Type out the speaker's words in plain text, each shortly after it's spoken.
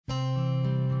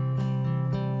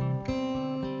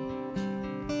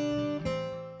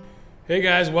Hey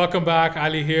guys, welcome back.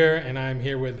 Ali here, and I'm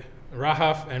here with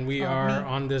Rahaf, and we are me.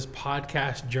 on this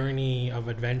podcast journey of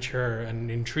adventure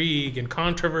and intrigue and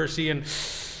controversy, and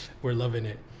we're loving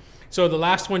it. So the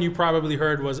last one you probably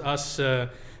heard was us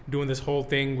doing this whole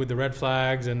thing with the red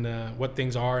flags and what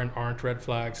things are and aren't red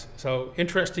flags. So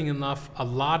interesting enough, a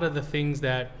lot of the things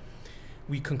that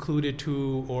we concluded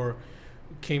to or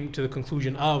came to the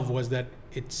conclusion of was that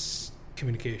it's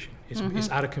communication. It's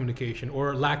out of communication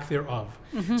or lack thereof.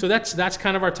 So that's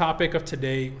kind of our topic of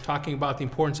today, talking about the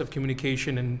importance of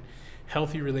communication and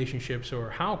healthy relationships, or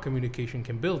how communication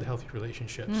can build healthy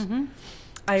relationships.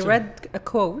 I read a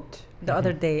quote the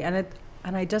other day, and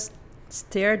I just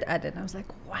stared at it, and I was like,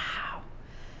 wow.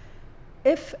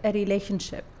 If a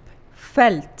relationship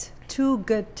felt too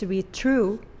good to be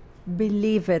true,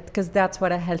 believe it, because that's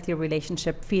what a healthy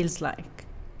relationship feels like.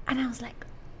 And I was like,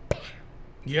 bam.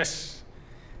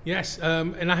 Yes.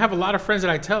 And I have a lot of friends that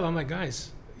I tell, I'm like,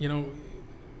 guys,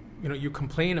 you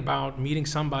complain about meeting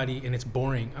somebody and it's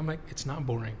boring. I'm like, it's not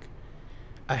boring.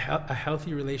 A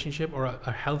healthy relationship or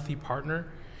a healthy partner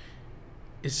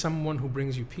is someone who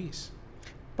brings you peace.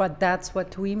 But that's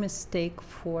what we mistake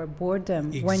for boredom.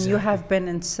 Exactly. When you have been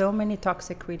in so many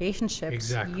toxic relationships,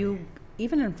 Exactly.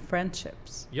 even in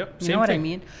friendships. Yep. You Same know what thing. I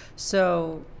mean?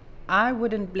 So I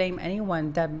wouldn't blame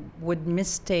anyone that would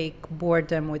mistake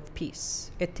boredom with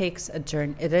peace. It takes a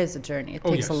journey. It is a journey. It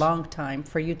takes a long time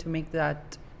for you to make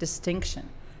that distinction.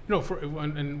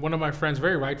 And one of my friends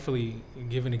very rightfully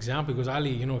gave an example. He goes,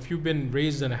 Ali, if you've been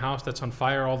raised in a house that's on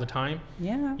fire all the time,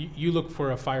 Yeah. you look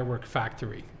for a firework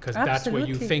factory, because that's what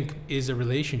you Absolutely. think is a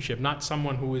relationship, not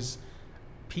someone who is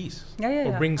peace Yeah,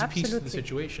 or brings peace to the absolutely.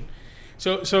 situation.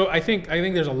 So I think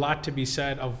there's a lot to be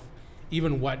said of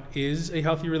even what is a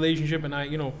healthy relationship. And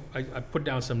I put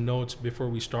down some notes before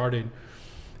we started,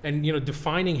 and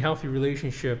defining healthy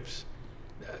relationships.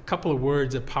 A couple of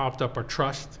words that popped up are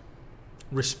trust,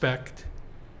 respect,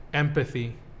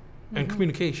 empathy, and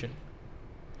communication.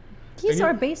 These And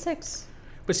are basics.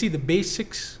 But see, the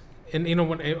basics, and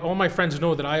when all my friends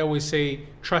know that I always say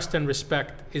trust and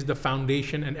respect is the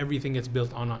foundation, and everything gets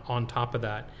built on top of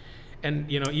that. And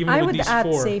even I with would these add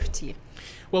four, safety.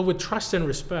 well, with trust and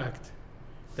respect,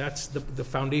 that's the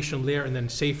foundation layer, and then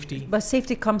safety. But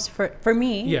safety comes for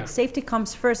me. Yeah. Safety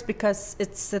comes first, because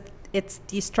it's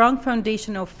the strong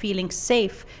foundation of feeling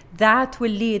safe that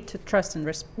will lead to trust and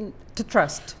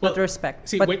not respect.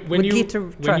 See, but when would you lead to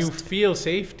when you trust. feel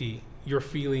safety, you're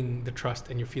feeling the trust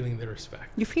and you're feeling the respect.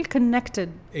 You feel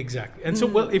connected. Exactly. And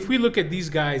so, if we look at these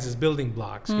guys as building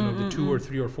blocks, the 2 or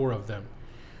 3 or 4 of them,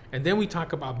 and then we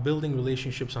talk about building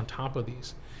relationships on top of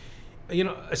these,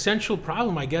 essential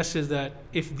problem, I guess, is that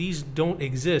if these don't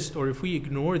exist, or if we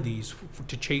ignore these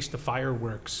to chase the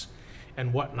fireworks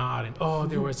and whatnot, and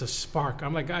there was a spark.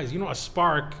 I'm like, guys, a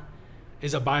spark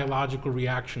is a biological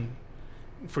reaction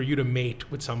for you to mate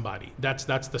with somebody. That's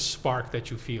the spark that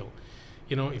you feel.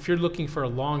 If you're looking for a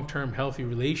long-term healthy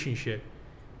relationship,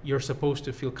 you're supposed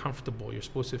to feel comfortable. You're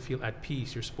supposed to feel at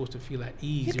peace. You're supposed to feel at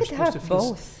ease. You You're could supposed have to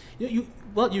feel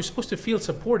both. You're supposed to feel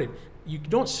supported. You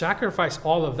don't sacrifice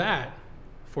all of that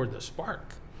for the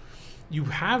spark. You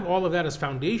have all of that as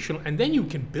foundational, and then you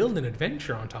can build an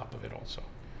adventure on top of it also,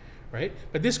 right?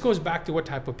 But this goes back to what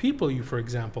type of people you, for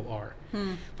example, are.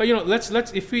 But let's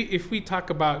if we talk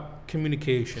about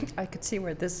communication. I could see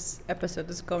where this episode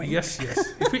is going. Yes.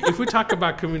 If we talk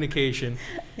about communication,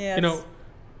 Yes.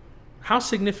 how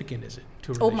significant is it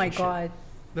to a Oh my relationship? God.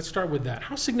 Let's start with that.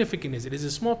 How significant is it? Is it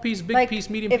a small piece, big Like, piece,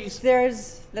 medium if piece?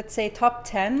 there's, let's say, top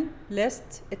 10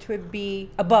 list, it would be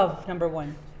above number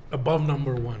 1. Above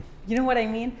number 1. You know what I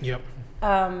mean? Yep.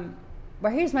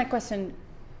 But here's my question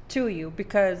to you,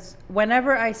 because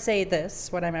whenever I say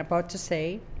this, what I'm about to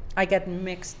say, I get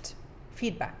mixed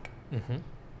feedback.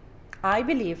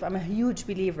 I'm a huge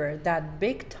believer that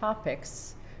big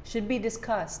topics should be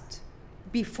discussed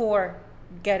before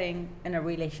getting in a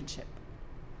relationship.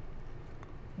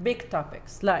 Big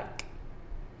topics like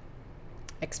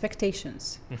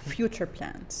expectations, future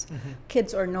plans,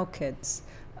 kids or no kids,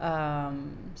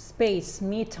 space,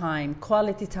 me time,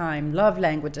 quality time, love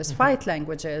languages, fight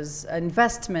languages,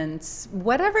 investments,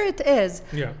 whatever it is,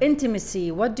 Yeah. intimacy.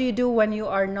 What do you do when you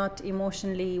are not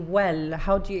emotionally well?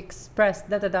 How do you express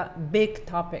big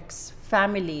topics,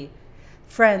 family,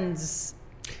 friends,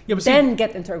 Yeah, but then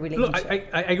get into a relationship. look,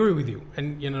 I agree with you,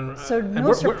 and So and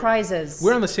no surprises.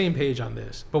 We're on the same page on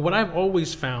this, but what I've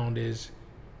always found is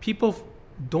people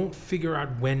don't figure out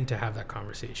when to have that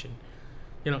conversation.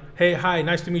 Hey, hi,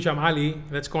 nice to meet you. I'm Ali.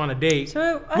 Let's go on a date.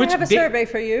 So I Which have a date- survey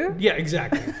for you. Yeah,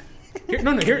 exactly.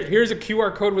 Here's a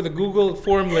QR code with a Google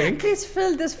form link. Please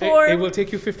fill this It form. will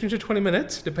take you 15 to 20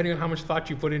 minutes, depending on how much thought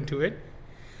you put into it.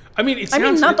 I mean, it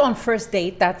sounds... not on first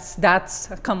date. That's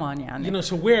come on, yeah. You know,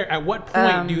 so at what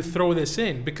point do you throw this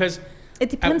in? Because it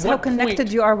depends how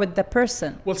connected you are with the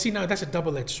person. Well, see, now that's a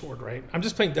double-edged sword, right? I'm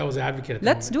just playing devil's advocate at the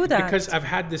Let's moment. do that. Because I've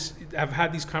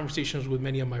had these conversations with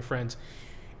many of my friends.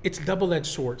 It's a double-edged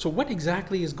sword. So what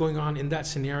exactly is going on in that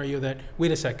scenario that,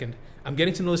 wait a second, I'm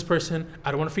getting to know this person,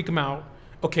 I don't want to freak them out.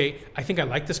 Okay, I think I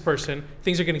like this person,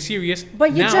 things are getting serious.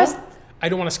 But you I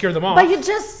don't want to scare them off. But you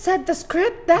just said the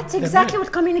script. That's exactly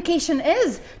what communication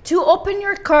is. To open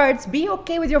your cards, be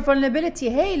okay with your vulnerability.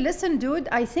 Hey, listen, dude,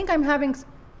 I think I'm having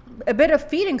a bit of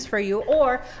feelings for you,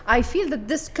 or I feel that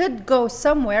this could go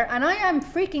somewhere, and I am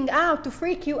freaking out to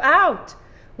freak you out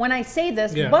when I say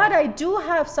this, but I do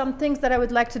have some things that I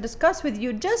would like to discuss with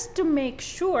you just to make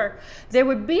sure there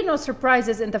would be no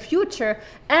surprises in the future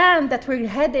and that we're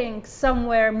heading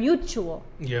somewhere mutual.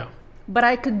 Yeah. But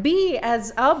I could be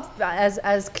as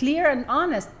clear and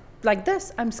honest like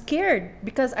this. I'm scared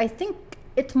because I think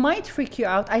it might freak you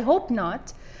out. I hope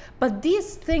not. But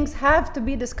these things have to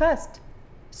be discussed.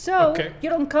 So you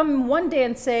don't come one day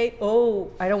and say,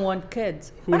 oh, I don't want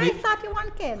kids. But I thought you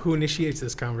want kids. Who initiates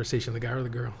this conversation, the guy or the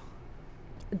girl?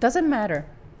 It doesn't matter.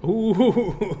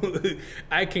 Ooh,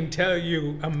 I can tell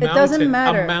you a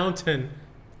mountain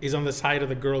is on the side of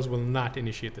the girls will not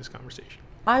initiate this conversation.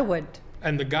 I would.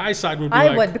 And the guy's side would be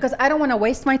I would, because I don't want to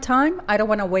waste my time. I don't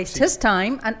want to waste his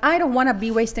time. And I don't want to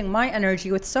be wasting my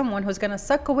energy with someone who's going to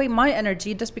suck away my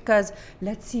energy just because,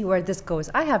 let's see where this goes.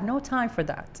 I have no time for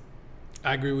that.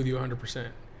 I agree with you 100%.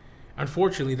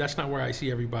 Unfortunately, that's not where I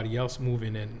see everybody else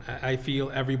moving in. I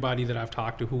feel everybody that I've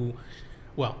talked to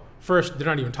first, they're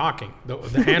not even talking.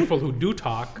 The handful who do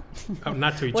talk,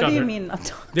 not to each other. What do you mean not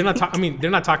talking? They're not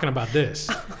they're not talking about this.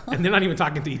 And they're not even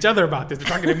talking to each other about this. They're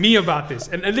talking to me about this.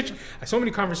 And literally, so many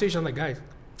conversations, I'm like, guys,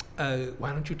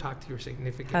 why don't you talk to your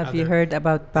significant other? Have you heard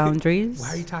about boundaries? Why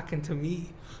are you talking to me?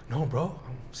 No, bro,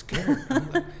 I'm scared.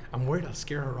 I'm worried I'll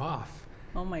scare her off.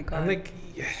 Oh, my God. I'm like...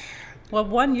 Well,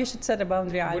 one, you should set a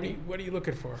boundary. What are you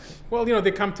looking for? Well,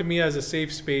 they come to me as a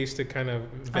safe space to kind of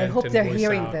vent. I hope and they're voice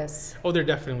hearing out. this. Oh, they're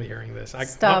definitely hearing this.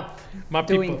 Stop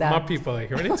doing that. My people are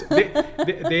hearing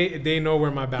it. They know where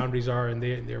my boundaries are, and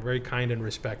they're very kind and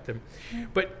respect them.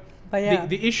 But yeah.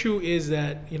 The issue is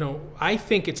that, I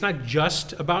think it's not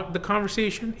just about the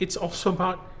conversation. It's also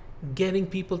about getting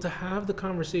people to have the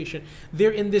conversation. They're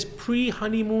in this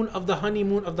pre-honeymoon of the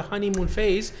honeymoon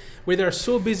phase where they're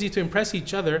so busy to impress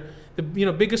each other. The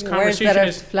biggest conversation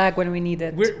Where's that flag when we need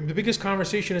it? The biggest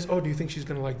conversation is, do you think she's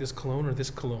gonna like this cologne or this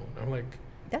cologne? I'm like,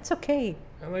 that's okay.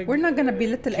 We're not gonna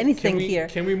belittle anything here.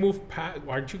 Can we move past?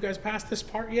 Aren't you guys past this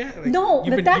part yet? Like, no,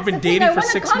 you've been dating for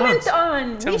 6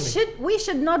 months. We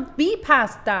should not be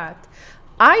past that.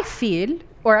 I feel,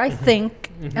 or I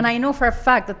think, and I know for a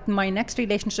fact that my next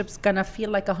relationship's gonna feel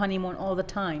like a honeymoon all the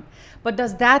time. But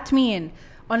does that mean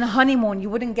on a honeymoon you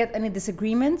wouldn't get any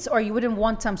disagreements, or you wouldn't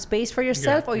want some space for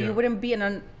yourself, or you wouldn't be in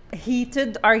a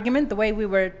heated argument the way we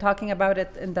were talking about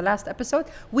it in the last episode?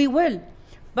 We will.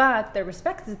 But the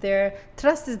respect is there,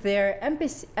 trust is there,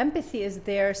 empathy is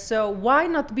there. So why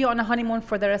not be on a honeymoon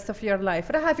for the rest of your life?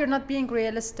 Rahaf, you're not being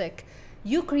realistic.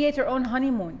 You create your own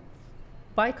honeymoon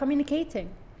by communicating.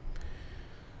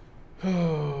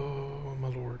 Oh, my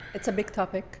Lord. It's a big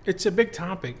topic.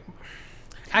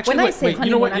 Actually, when I say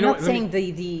honeymoon, I'm not saying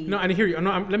the... No, I hear you.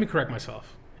 No, let me correct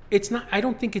myself. It's not. I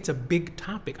don't think it's a big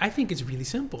topic. I think it's really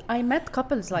simple. I met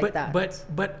couples like that.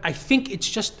 But I think it's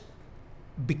just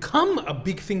become a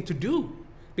big thing to do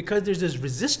because there's this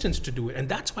resistance to do it. And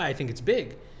that's why I think it's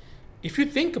big. If you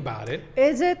think about it...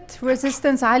 Is it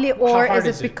resistance, Ali, or is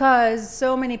it because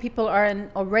so many people are in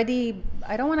already...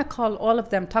 I don't want to call all of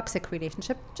them toxic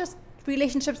relationships, just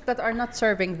relationships that are not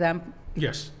serving them.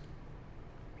 Yes.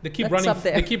 They keep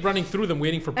running through them,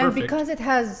 waiting for perfect. And because it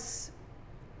has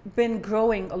been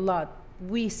growing a lot,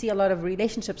 we see a lot of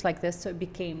relationships like this, so it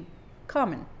became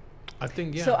common. I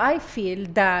think, yeah. So I feel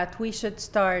that we should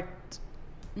start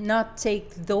not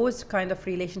take those kind of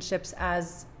relationships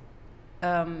as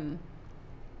a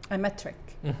metric.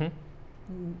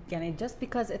 And just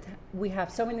because we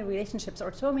have so many relationships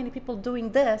or so many people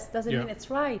doing this doesn't mean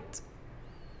it's right.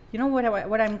 You know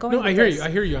what I'm going? No, I hear you. I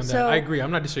hear you on that. I agree.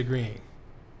 I'm not disagreeing,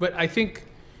 but I think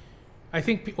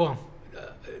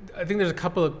there's a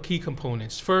couple of key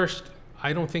components. First,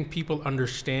 I don't think people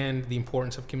understand the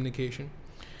importance of communication.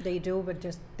 They do, but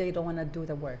just they don't want to do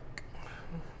the work.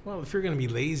 Well, if you're going to be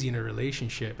lazy in a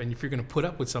relationship, and if you're going to put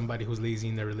up with somebody who's lazy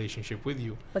in their relationship with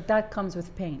you, but that comes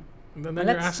with pain. Then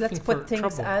let's put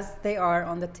things as they are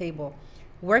on the table.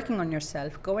 Working on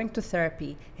yourself, going to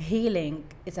therapy, healing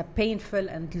is a painful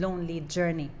and lonely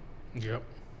journey. Yep.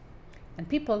 And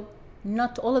people,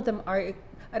 not all of them are.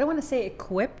 I don't want to say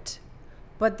equipped,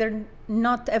 but they're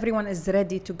not everyone is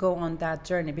ready to go on that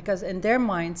journey, because in their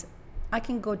minds, I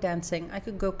can go dancing, I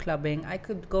could go clubbing, I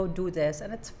could go do this,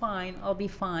 and it's fine, I'll be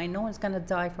fine. No one's going to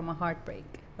die from a heartbreak,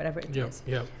 whatever it is.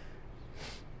 Yeah.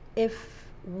 If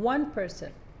one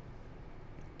person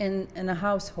in a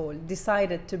household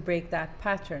decided to break that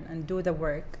pattern and do the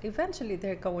work, eventually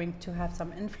they're going to have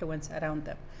some influence around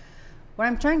them. What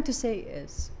I'm trying to say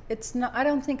is, it's not, I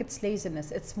don't think it's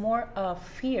laziness, it's more of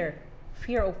fear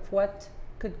of what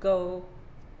could go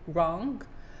wrong,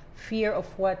 fear of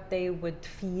what they would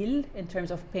feel in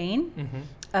terms of pain,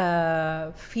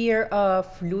 fear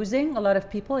of losing a lot of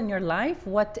people in your life.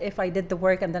 What if I did the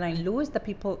work and then I lose the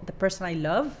person I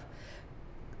love?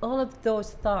 All of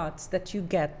those thoughts that you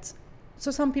get.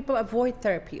 So some people avoid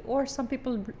therapy, or some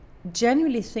people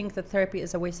genuinely think that therapy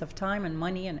is a waste of time and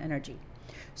money and energy.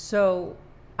 So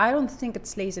I don't think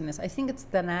it's laziness. I think it's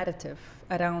the narrative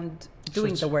around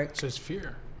doing the work. So it's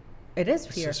fear. It is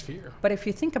fear. It's just fear. But if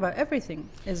you think about everything,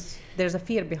 there's a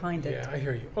fear behind it. Yeah, I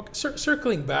hear you. Okay,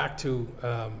 circling back to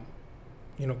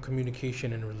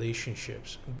communication and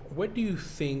relationships. What do you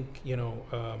think?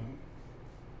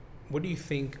 What do you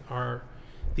think are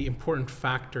the important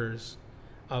factors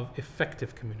of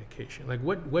effective communication? Like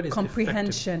what is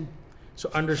comprehension? Effective? So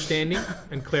understanding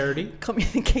and clarity,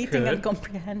 communicating and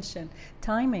comprehension,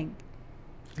 timing.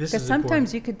 Because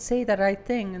sometimes you could say the right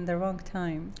thing in the wrong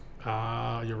time.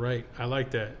 You're right. I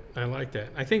like that.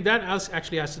 I think that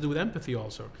actually has to do with empathy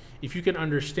also. If you can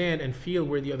understand and feel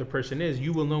where the other person is,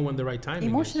 you will know when the right timing is.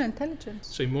 Emotional intelligence.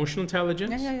 So emotional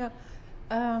intelligence. Yeah.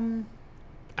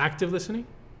 Active listening.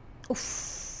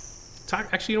 Oof.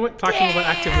 Actually, you know what? Talking about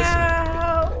active listening.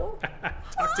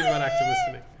 Talking about active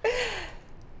listening.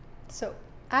 So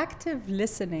active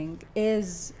listening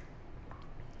is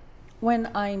when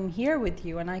I'm here with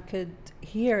you and I could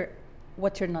hear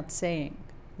what you're not saying.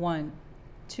 1,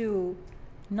 2,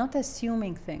 not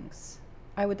assuming things.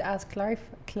 I would ask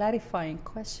clarifying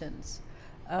questions.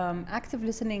 Active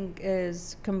listening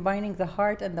is combining the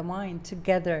heart and the mind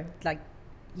together. Like,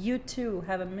 you two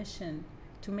have a mission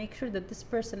to make sure that this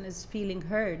person is feeling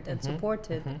heard and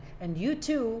supported. And you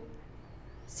two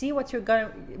see what you're going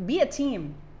to be, a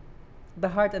team, the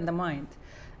heart and the mind.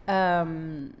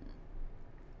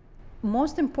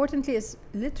 Most importantly is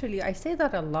literally, I say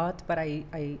that a lot, but I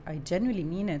genuinely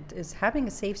mean it, is having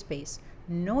a safe space.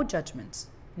 No judgments,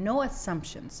 no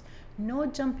assumptions, no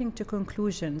jumping to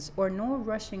conclusions, or no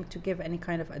rushing to give any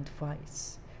kind of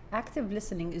advice. Active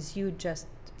listening is you just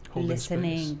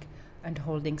listening and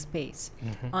holding space.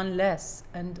 Unless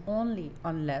and only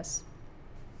unless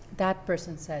that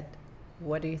person said,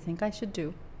 what do you think I should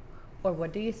do? Or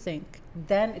what do you think?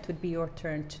 Then it would be your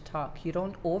turn to talk. You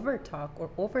don't over talk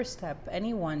or overstep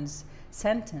anyone's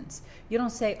sentence. You don't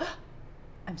say, oh,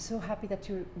 I'm so happy that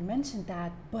you mentioned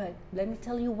that, but let me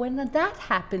tell you when that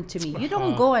happened to me. You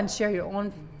don't go and share your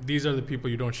own. These are the people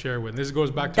you don't share with. This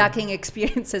goes back to backing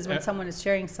experiences when someone is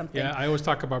sharing something. Yeah, I always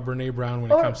talk about Brene Brown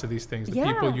when it comes to these things. The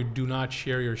people you do not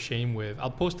share your shame with. I'll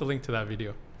post a link to that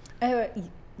video.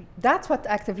 That's what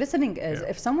active listening is.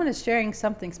 If someone is sharing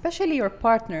something, especially your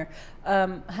partner,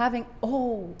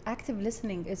 active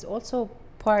listening is also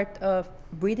part of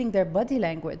reading their body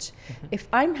language. If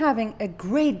I'm having a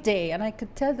great day and I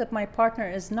could tell that my partner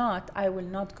is not, I will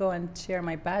not go and share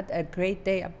a great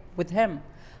day with him.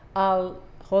 I'll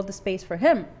hold the space for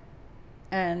him.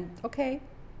 And okay,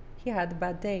 he had a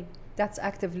bad day. That's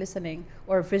active listening,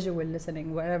 or visual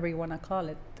listening, whatever you want to call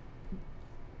it.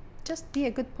 Just be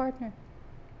a good partner.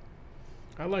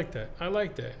 I like that.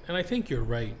 And I think you're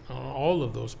right on all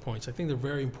of those points. I think they're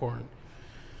very important.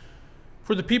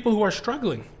 For the people who are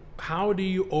struggling, how do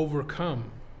you overcome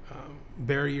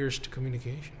barriers to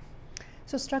communication?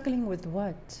 So struggling with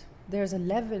what? There's a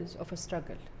levels of a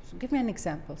struggle. So give me an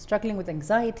example. Struggling with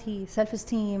anxiety,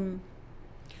 self-esteem,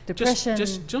 depression.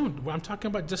 Just don't. I'm talking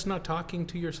about just not talking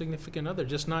to your significant other.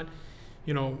 Just not,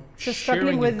 just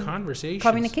sharing with in conversations.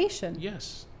 Communication.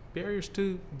 Yes. Barriers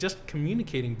to just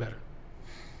communicating better.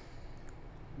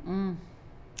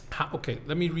 Okay,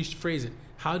 let me rephrase it.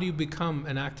 How do you become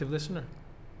an active listener?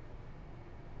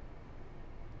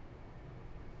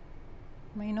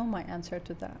 I know my answer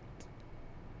to that.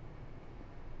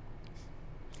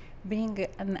 Being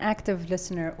an active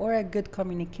listener or a good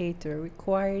communicator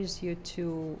requires you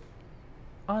to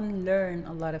unlearn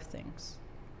a lot of things.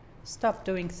 Stop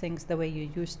doing things the way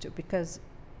you used to, because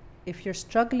if you're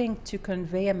struggling to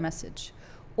convey a message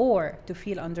or to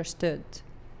feel understood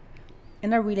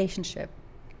in a relationship,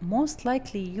 most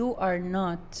likely you are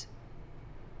not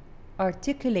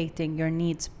articulating your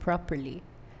needs properly.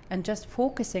 and just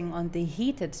focusing on the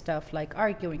heated stuff like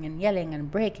arguing and yelling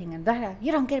and breaking and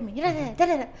you don't get me,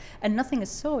 and nothing is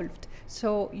solved.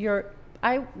 So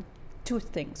two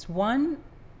things. One,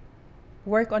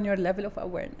 work on your level of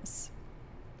awareness.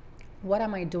 What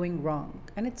am I doing wrong?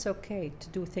 And it's okay to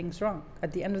do things wrong.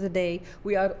 At the end of the day,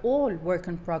 we are all work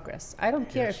in progress. I don't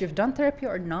care if you've done therapy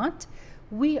or not.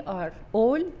 We are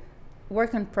all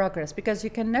work in progress, because you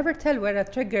can never tell where a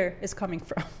trigger is coming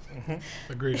from.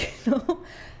 Agreed.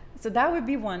 So that would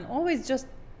be one. Always just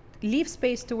leave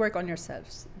space to work on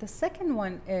yourselves. The second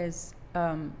one is,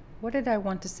 what did I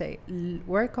want to say?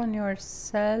 Work on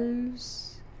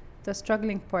yourselves. The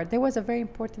struggling part. There was a very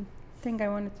important thing I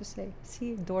wanted to say.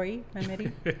 See, Dory,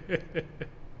 memory.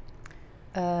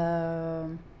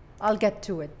 I'll get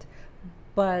to it.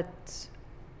 But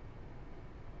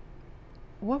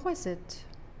what was it?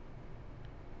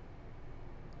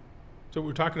 So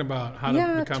we're talking about how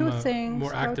to become a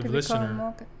more active listener.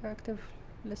 More active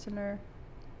listener.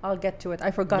 I'll get to it.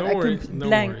 I forgot. No worries. No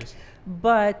worries.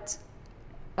 But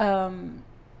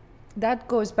that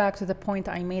goes back to the point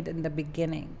I made in the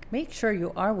beginning. Make sure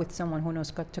you are with someone who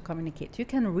knows to communicate. You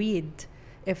can read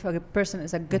if a person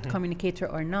is a good communicator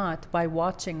or not by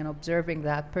watching and observing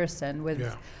that person with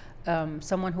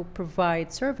someone who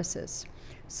provides services.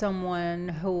 Someone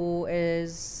who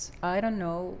is, I don't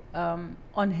know,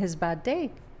 on his bad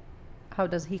day. How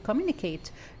does he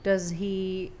communicate? Does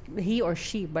he or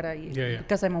she, but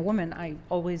because I'm a woman, I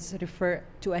always refer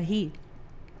to a he.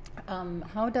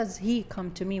 How does he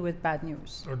come to me with bad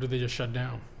news? Or do they just shut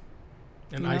down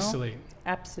and isolate?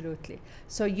 Absolutely.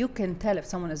 So you can tell if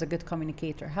someone is a good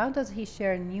communicator. How does he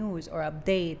share news or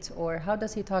updates, or how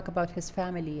does he talk about his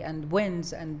family and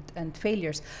wins and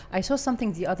failures? I saw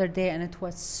something the other day and it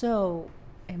was so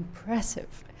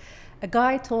impressive. A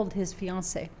guy told his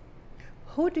fiancée,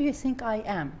 "Who do you think I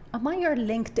am? Am I your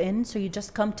LinkedIn, so you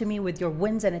just come to me with your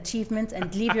wins and achievements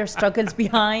and leave your struggles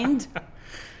behind?"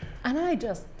 And I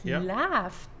just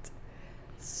laughed.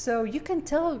 So you can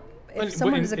tell if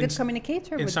someone is a good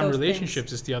communicator. In some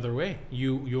relationships, it's the other way.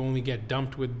 You only get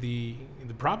dumped with the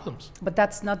problems. But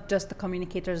that's not just the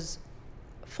communicator's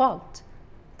fault.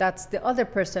 That's the other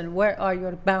person. Where are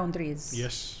your boundaries?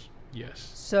 Yes.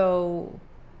 So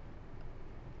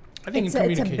I think it's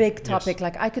a big topic.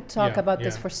 Like I could talk about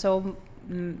this for so.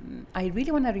 I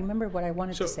really want to remember what I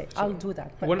wanted to say. I'll do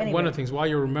that. But one of the things, while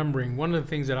you're remembering, one of the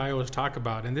things that I always talk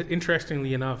about, and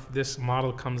interestingly enough, this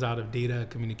model comes out of data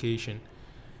communication.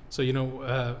 So,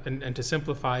 and to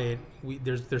simplify it,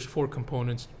 there's 4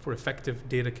 components for effective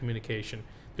data communication.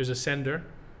 There's a sender,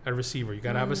 a receiver. You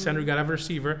got to have a sender, you got to have a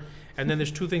receiver, and then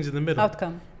there's 2 things in the middle.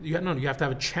 Outcome. You have to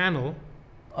have a channel.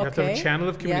 You have to have a channel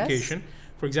of communication. Yes.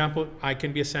 For example, I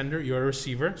can be a sender, you're a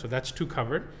receiver, so that's 2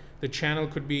 covered. The channel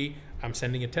could be, I'm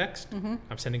sending a text,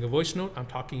 I'm sending a voice note, I'm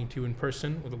talking to you in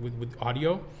person with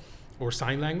audio or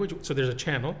sign language. So there's a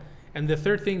channel. And the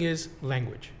third thing is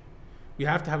language. You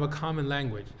have to have a common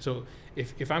language. So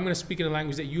if I'm going to speak in a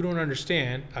language that you don't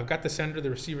understand, I've got the sender,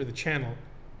 the receiver, the channel.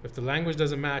 If the language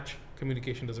doesn't match,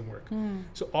 communication doesn't work.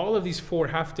 So all of these 4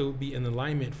 have to be in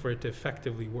alignment for it to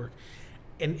effectively work.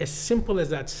 And as simple as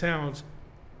that sounds,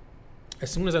 as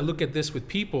soon as I look at this with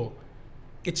people,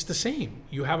 it's the same.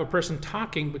 You have a person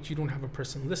talking, but you don't have a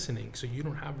person listening, so you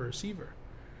don't have a receiver.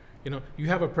 You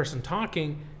have a person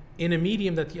talking in a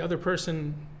medium that the other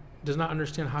person does not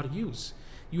understand how to use.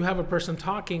 You have a person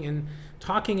talking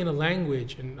in a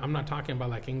language, and I'm not talking about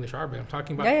like English Arabic. I'm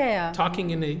talking about talking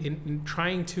in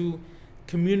trying to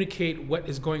communicate what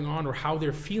is going on or how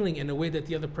they're feeling in a way that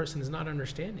the other person is not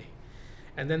understanding.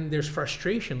 And then there's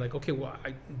frustration, like, okay, well,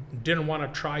 I didn't want to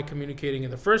try communicating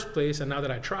in the first place, and now that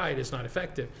I tried, it's not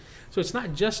effective. So it's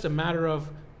not just a matter of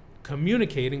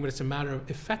communicating, but it's a matter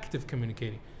of effective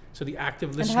communicating. So the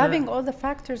active listener... And having all the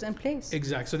factors in place.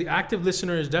 Exactly. So the active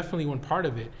listener is definitely one part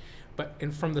of it. But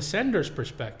from the sender's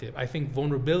perspective, I think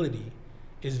vulnerability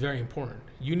is very important.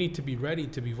 You need to be ready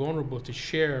to be vulnerable, to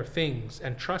share things,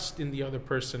 and trust in the other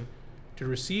person to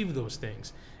receive those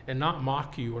things. And not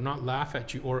mock you or not laugh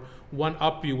at you or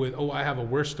one-up you with, I have a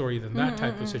worse story than that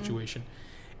type of situation.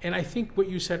 And I think what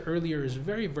you said earlier is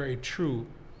very, very true.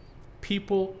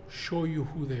 People show you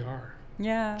who they are.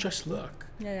 Yeah. Just look.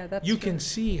 Yeah, that's You true. can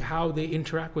see how they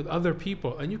interact with other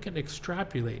people, and you can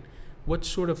extrapolate what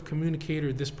sort of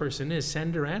communicator this person is,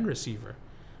 sender and receiver,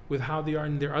 with how they are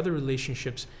in their other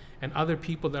relationships and other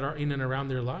people that are in and around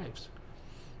their lives.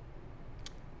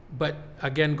 But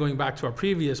again, going back to our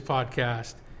previous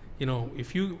podcast,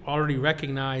 if you already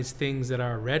recognize things that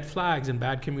are red flags in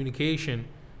bad communication,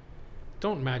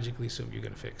 don't magically assume you're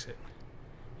going to fix it.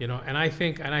 And I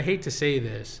think, and I hate to say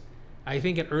this, I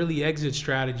think an early exit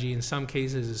strategy in some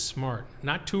cases is smart.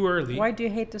 Not too early. Why do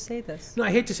you hate to say this? No, I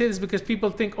hate to say this because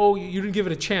people think, oh, you didn't give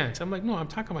it a chance. I'm like, no, I'm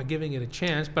talking about giving it a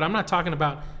chance, but I'm not talking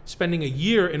about spending a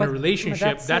year in a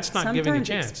relationship. That's not giving a chance.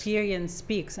 Sometimes experience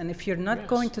speaks, and if you're not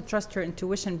going to trust your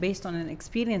intuition based on an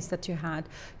experience that you had,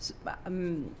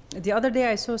 the other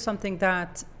day I saw something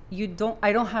that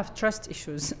I don't have trust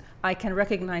issues. I can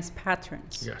recognize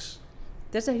patterns. Yes.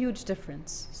 There's a huge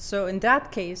difference. So in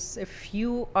that case, if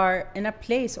you are in a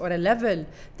place or a level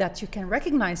that you can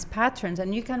recognize patterns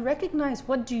and you can recognize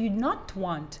what do you not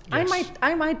want. Yes.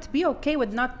 I might be okay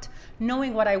with not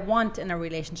knowing what I want in a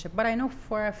relationship, but I know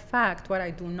for a fact what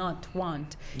I do not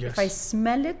want. Yes. If I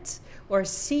smell it or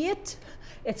see it,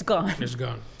 it's gone. It's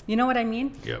gone. You know what I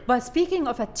mean? Yep. But speaking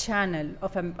of a channel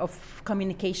of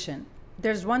communication,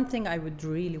 there's one thing I would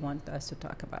really want us to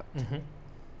talk about. Mm-hmm.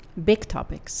 Big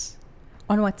topics.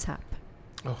 On WhatsApp.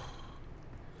 Oh,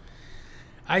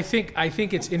 I think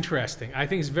it's interesting. I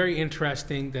think it's very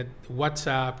interesting that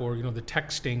WhatsApp or the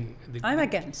texting. I'm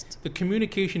against the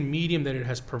communication medium that it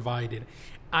has provided.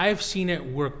 I've seen it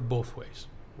work both ways,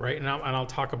 right? And I'll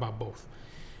talk about both.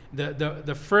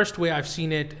 The first way I've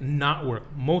seen it not work,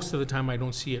 most of the time I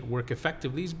don't see it work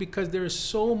effectively, is because there is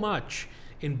so much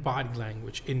in body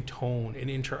language, in tone, in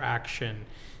interaction.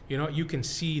 You can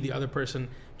see the other person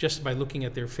just by looking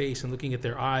at their face and looking at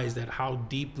their eyes that how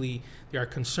deeply they are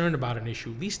concerned about an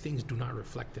issue. These things do not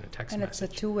reflect in a text message. And it's a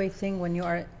two-way thing when you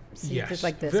are seated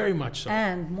like this. Very much so.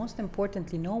 And most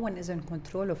importantly, no one is in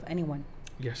control of anyone.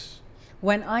 Yes.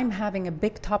 When I'm having a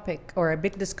big topic or a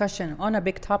big discussion on a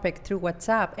big topic through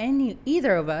WhatsApp,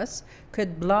 either of us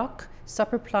could block,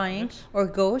 stop replying, or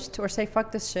ghost, or say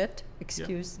fuck this shit,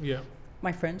 excuse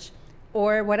my French,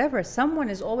 or whatever. Someone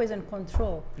is always in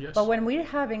control. Yes. But when we're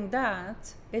having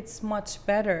that, it's much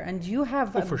better, and you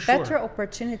have a better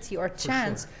opportunity or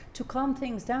chance to calm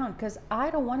things down, because I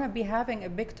don't want to be having a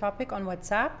big topic on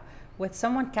WhatsApp with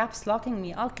someone caps locking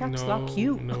me. I'll caps lock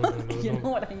you. No, you know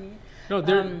what I mean?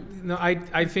 No,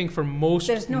 I think for most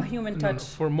there's no human touch.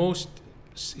 For most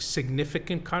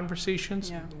significant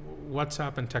conversations,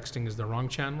 WhatsApp and texting is the wrong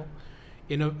channel.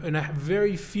 In a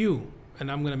very few, and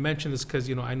I'm going to mention this because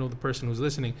I know the person who's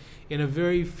listening. In a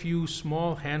very few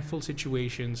small handful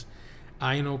situations,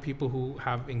 I know people who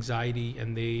have anxiety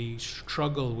and they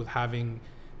struggle with having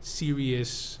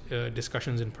serious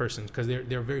discussions in person because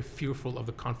they're very fearful of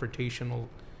the confrontational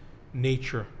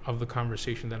nature of the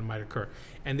conversation that might occur,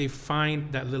 and they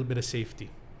find that little bit of safety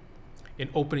in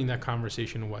opening that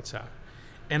conversation in WhatsApp.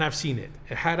 And I've seen it.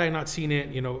 Had I not seen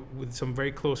it, with some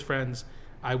very close friends,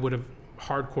 I would have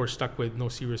hardcore stuck with no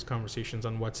serious conversations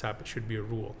on WhatsApp. It should be a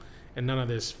rule, and none of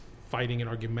this fighting and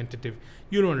argumentative.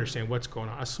 You don't understand what's going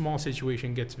on. A small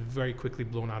situation gets very quickly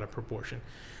blown out of proportion.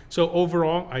 So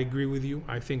overall, I agree with you.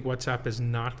 I think WhatsApp is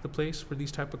not the place for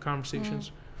these type of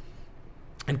conversations.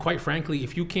 And quite frankly,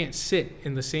 if you can't sit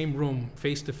in the same room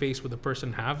face to face with a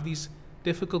person, have these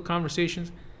difficult conversations,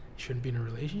 you shouldn't be in a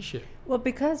relationship. Well,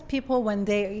 because people, when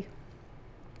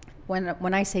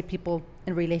I say people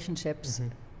in relationships,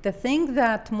 the thing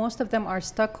that most of them are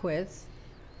stuck with,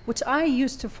 which I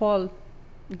used to fall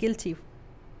guilty,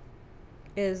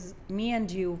 is me and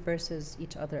you versus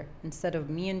each other instead of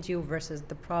me and you versus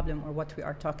the problem or what we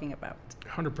are talking about.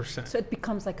 100%. So it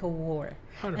becomes like a war.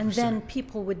 100%. And then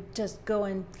people would just go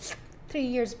and 3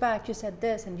 years back you said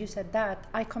this and you said that.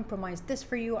 I compromised this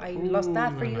for you. I lost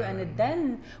that for you. And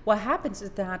then what happens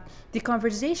is that the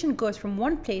conversation goes from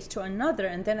one place to another,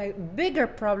 and then a bigger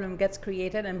problem gets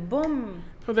created, and boom.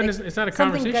 Well, then it's not a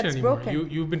conversation anymore.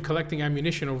 You've been collecting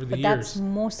ammunition over the years. That's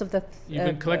most of the... You've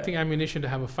been collecting ammunition to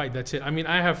have a fight. That's it. I mean,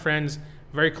 I have friends,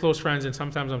 very close friends, and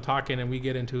sometimes I'm talking and we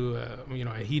get into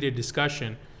a heated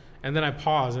discussion, and then I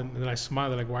pause and then I smile.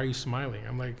 They're like, why are you smiling?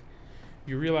 I'm like,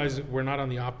 you realize we're not on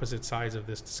the opposite sides of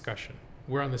this discussion.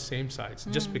 We're on the same sides.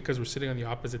 Just because we're sitting on the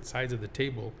opposite sides of the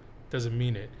table doesn't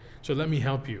mean it. So let me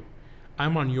help you.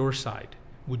 I'm on your side.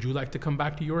 Would you like to come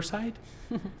back to your side?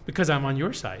 Because I'm on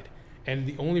your side. And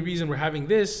the only reason we're having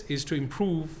this is to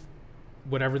improve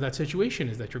whatever that situation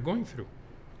is that you're going through.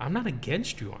 I'm not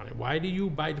against you on it. Why do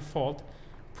you, by default,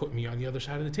 put me on the other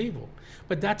side of the table?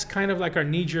 But that's kind of like our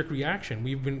knee-jerk reaction.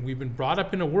 We've been brought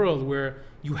up in a world where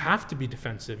you have to be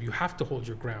defensive. You have to hold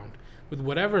your ground with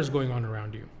whatever is going on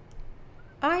around you.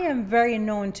 I am very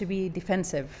known to be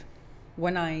defensive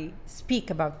when I speak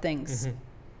about things.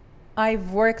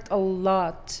 I've worked a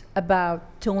lot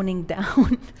about toning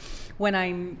down when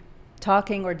I'm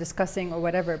talking or discussing or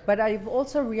whatever. But I've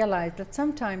also realized that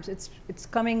sometimes it's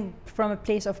coming from a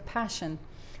place of passion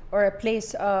or a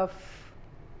place of...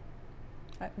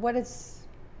 What is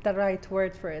the right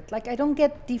word for it. Like, I don't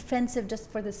get defensive just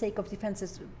for the sake of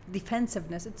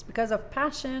defensiveness. It's because of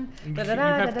passion. You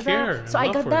have care. So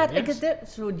I got that. Yes. I get that.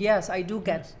 So yes, I do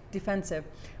get defensive.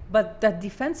 But the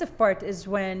defensive part is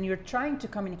when you're trying to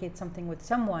communicate something with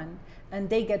someone and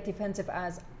they get defensive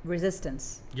as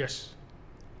resistance. Yes.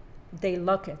 They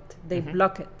lock it. They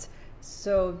block it.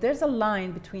 So there's a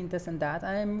line between this and that.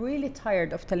 And I'm really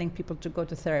tired of telling people to go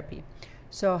to therapy.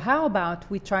 So how about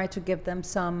we try to give them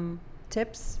some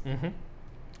tips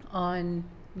on,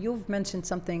 you've mentioned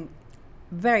something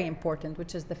very important,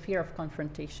 which is the fear of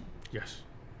confrontation. Yes.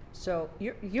 So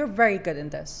you're very good in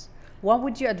this. What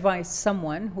would you advise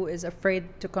someone who is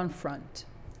afraid to confront?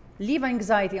 Leave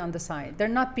anxiety on the side. They're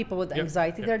not people with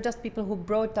anxiety. They're just people who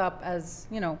brought up as,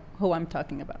 who I'm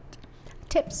talking about.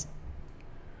 Tips.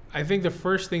 I think the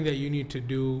first thing that you need to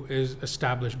do is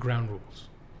establish ground rules.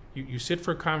 You sit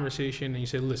for a conversation and you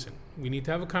say, listen, we need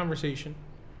to have a conversation.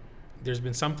 There's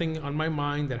been something on my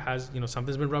mind that has,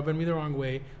 something's been rubbing me the wrong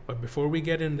way. But before we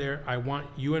get in there, I want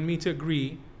you and me to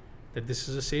agree that this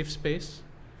is a safe space.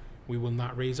 We will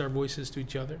not raise our voices to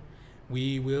each other.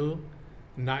 We will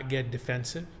not get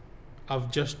defensive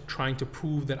of just trying to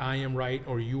prove that I am right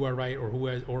or you are right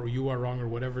or you are wrong or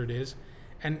whatever it is.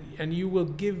 And you will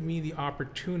give me the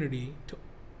opportunity to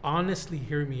honestly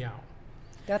hear me out.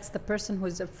 That's the person who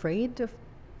is afraid of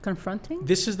confronting?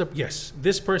 This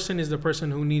person is the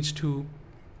person who needs to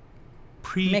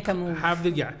make a move.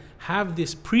 Have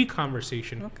this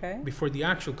pre-conversation before the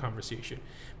actual conversation.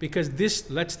 Because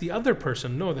this lets the other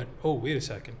person know that, oh, wait a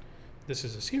second, this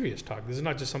is a serious talk. This is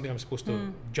not just something I'm supposed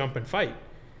to jump and fight.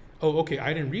 Oh, okay,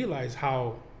 I didn't realize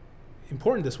how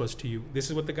important this was to you. This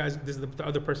is what the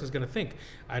other person is going to think.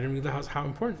 I didn't realize how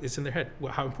important it's in their head,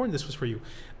 how important this was for you.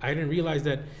 I didn't realize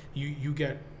that you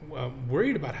get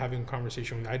worried about having a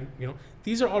conversation.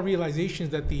 These are all realizations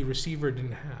that the receiver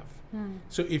didn't have.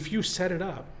 So if you set it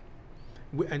up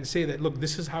and say that, look,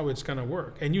 this is how it's going to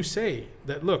work, and you say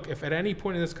that, look, if at any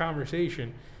point in this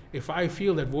conversation, if I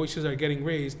feel that voices are getting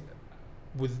raised,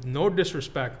 with no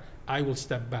disrespect, I will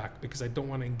step back because I don't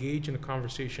want to engage in a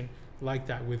conversation like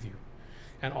that with you.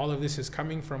 And all of this is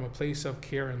coming from a place of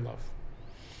care and love.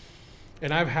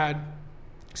 And I've had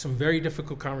some very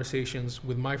difficult conversations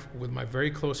with my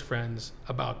very close friends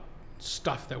about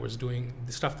stuff that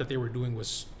the stuff that they were doing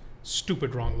was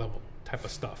stupid wrong level type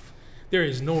of stuff. There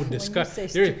is no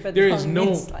there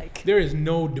is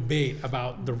no debate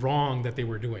about the wrong that they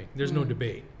were doing. There's no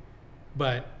debate.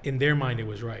 But in their mind it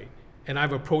was right. And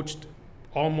I've approached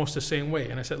almost the same way.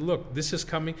 And I said, look, this is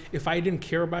coming. If I didn't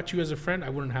care about you as a friend, I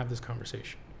wouldn't have this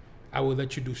conversation. I would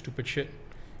let you do stupid shit,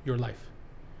 your life.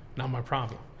 Not my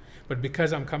problem. But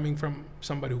because I'm coming from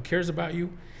somebody who cares about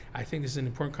you, I think this is an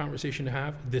important conversation to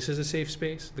have. This is a safe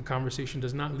space. The conversation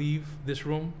does not leave this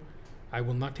room. I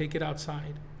will not take it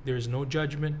outside. There is no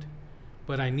judgment.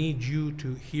 But I need you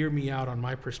to hear me out on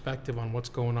my perspective on what's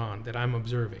going on that I'm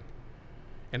observing.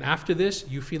 And after this,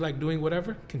 you feel like doing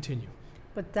whatever, continue.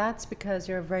 But that's because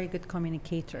you're a very good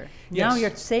communicator. Yes. Now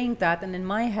you're saying that, and in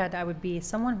my head, I would be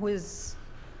someone who is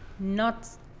not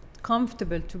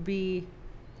comfortable to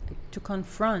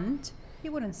confront. He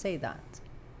wouldn't say that.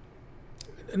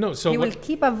 No, so he will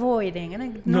keep avoiding and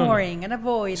ignoring and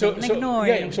avoiding and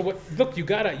ignoring. Yeah, so look, you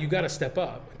gotta step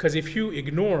up, because if you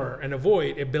ignore and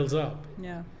avoid, it builds up.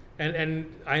 Yeah.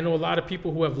 And I know a lot of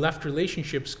people who have left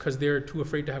relationships because they're too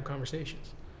afraid to have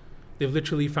conversations. They've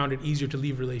literally found it easier to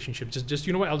leave relationships. Just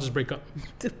you know what? I'll just break up.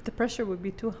 The pressure would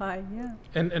be too high. Yeah.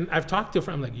 And I've talked to a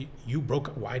friend. I'm like, you broke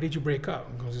up. Why did you break up?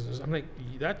 I'm like,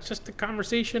 that's just a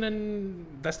conversation, and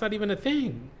that's not even a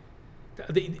thing.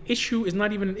 The issue is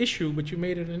not even an issue, but you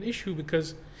made it an issue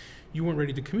because you weren't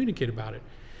ready to communicate about it.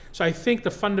 So I think the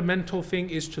fundamental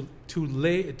thing is to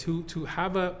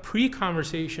have a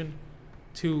pre-conversation,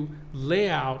 to lay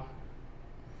out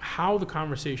how the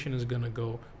conversation is going to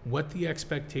go, what the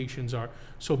expectations are,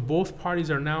 so both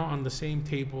parties are now on the same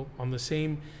table, on the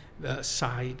same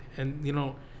side, and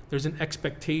there's an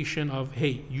expectation of,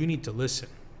 hey, you need to listen.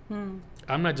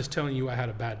 I'm not just telling you I had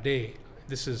a bad day.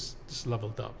 This is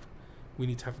leveled up. We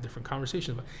need to have different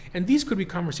conversations about, and these could be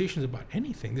conversations about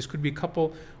anything. This could be a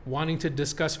couple wanting to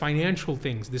discuss financial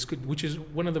things. Which is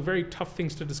one of the very tough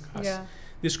things to discuss. Yeah.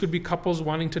 This could be couples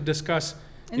wanting to discuss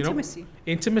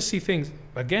intimacy things.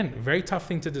 Again, very tough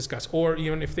thing to discuss. Or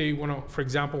even if they want to, for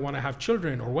example, want to have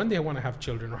children, or when they want to have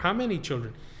children, or how many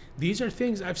children. These are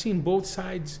things I've seen both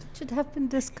sides. It should have been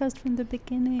discussed from the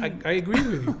beginning. I agree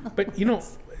with you, but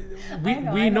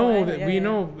we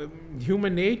know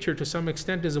human nature to some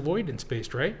extent is avoidance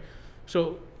based, right?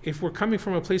 So if we're coming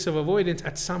from a place of avoidance,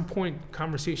 at some point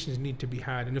conversations need to be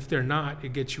had, and if they're not,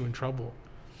 it gets you in trouble.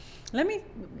 Let me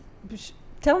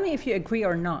Tell me if you agree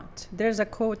or not. There's a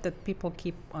quote that people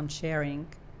keep on sharing.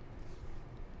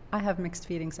 I have mixed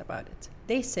feelings about it.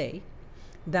 They say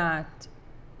that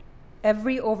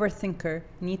every overthinker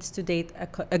needs to date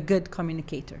a good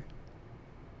communicator.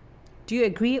 Do you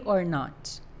agree or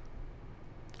not?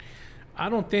 I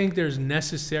don't think there's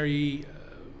necessary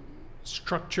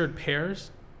structured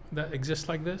pairs that exist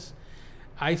like this.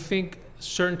 I think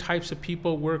certain types of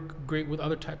people work great with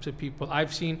other types of people.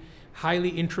 I've seen highly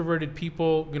introverted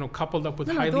people, coupled up with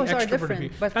highly those extroverted are different,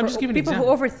 people. but I'm for just giving people an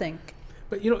who example. overthink.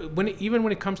 But even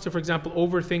when it comes to, for example,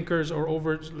 overthinkers or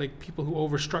people who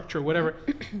overstructure, whatever,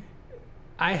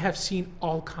 I have seen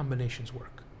all combinations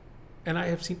work, and I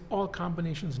have seen all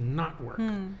combinations not work.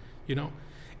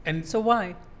 And So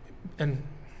why? and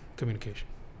communication.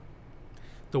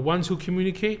 The ones who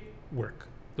communicate work.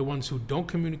 The ones who don't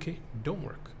communicate don't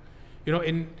work.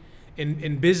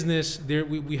 In business,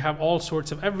 we have all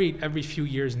sorts of every few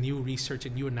years new research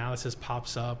and new analysis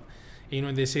pops up.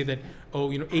 And they say that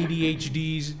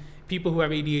ADHDs, people who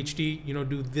have ADHD,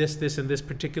 do this and this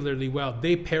particularly well.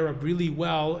 They pair up really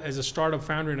well as a startup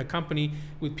founder in a company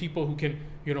with people who can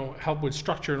help with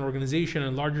structure and organization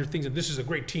and larger things. And this is a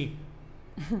great team.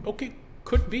 Okay,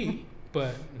 could be,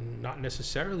 but not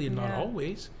necessarily and not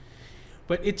always.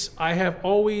 But I have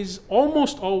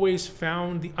almost always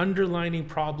found the underlying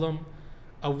problem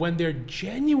of when there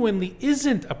genuinely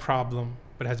isn't a problem,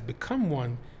 but has become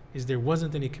one, is there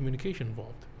wasn't any communication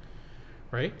involved,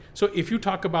 right? So if you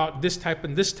talk about this type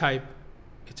and this type,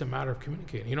 it's a matter of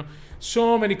communicating.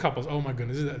 So many couples. Oh my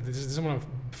goodness, this is one of my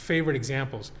favorite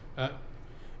examples.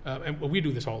 And we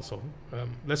do this also.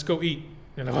 Let's go eat.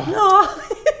 No.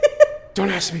 Don't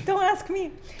ask me. Don't ask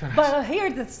me. But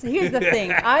here's the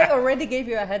thing. I already gave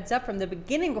you a heads up from the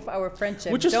beginning of our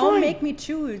friendship. Which is Don't fine. make me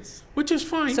choose. Which is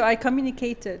fine. So I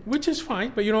communicated. Which is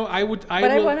fine. But I want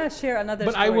to share another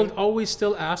story. But I will always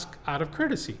still ask out of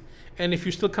courtesy. And if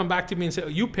you still come back to me and say,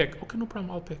 you pick. Okay, no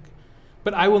problem, I'll pick.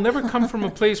 But I will never come from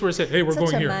a place where I say, hey, we're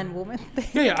going here. Such a man-woman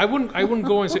thing. Yeah, I wouldn't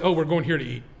go and say, oh, we're going here to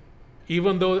eat.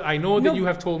 Even though I know that you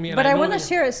have told me. And but I want to that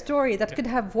share a story that could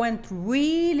have went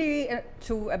really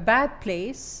to a bad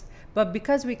place. But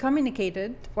because we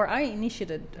communicated, or I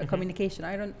initiated a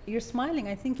communication, you're smiling.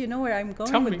 I think you know where I'm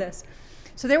going with this.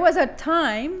 So there was a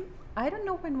time, I don't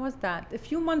know when was that, a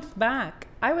few months back,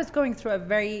 I was going through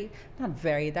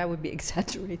that would be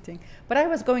exaggerating, but I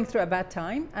was going through a bad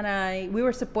time, and we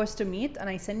were supposed to meet, and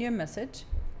I sent you a message.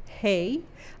 Hey,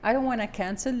 I don't want to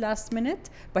cancel last minute,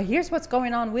 but here's what's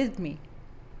going on with me.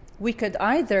 We could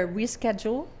either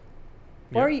reschedule,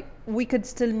 or we could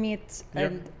still meet,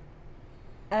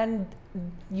 and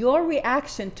your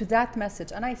reaction to that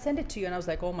message, and I sent it to you, and I was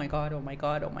like, oh my God.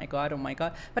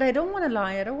 But I don't want to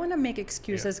lie. I don't want to make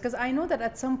excuses, because I know that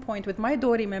at some point with my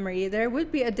Dory memory, there will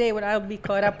be a day when I'll be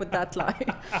caught up with that lie.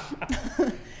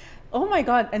 Oh my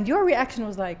God. And your reaction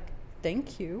was like,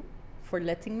 thank you for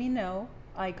letting me know.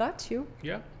 I got you.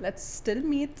 Yeah. Let's still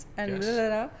meet. And blah, blah,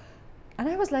 blah. And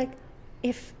I was like,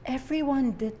 if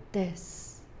everyone did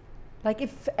this,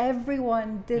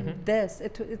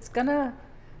 it's gonna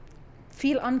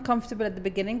feel uncomfortable at the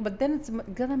beginning, but then it's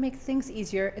gonna make things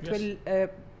easier. It will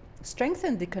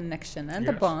strengthen the connection and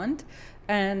the bond.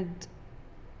 And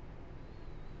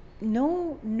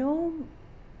no,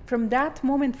 from that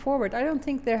moment forward, I don't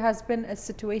think there has been a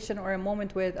situation or a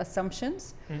moment with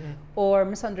assumptions or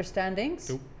misunderstandings.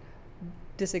 Nope.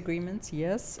 Disagreements,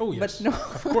 yes. Oh, yes. But no.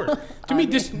 Of course. To me,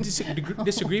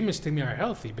 disagreements to me are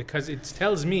healthy, because it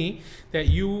tells me that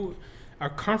you are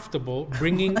comfortable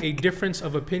bringing a difference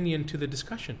of opinion to the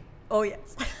discussion. Oh,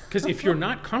 yes. Because if you're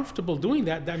not comfortable doing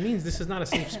that, that means this is not a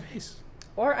safe space.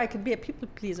 Or I could be a people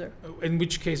pleaser. In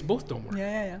which case, both don't work.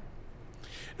 Yeah.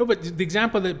 No, but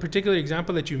the particular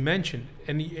example that you mentioned,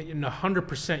 and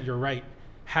 100% you're right.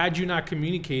 Had you not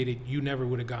communicated, you never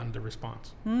would have gotten the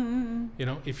response.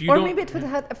 If you maybe it would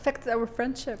have affected our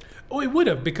friendship. Oh, it would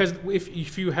have, because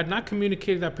if you had not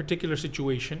communicated that particular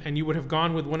situation and you would have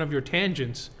gone with one of your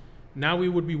tangents, now we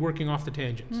would be working off the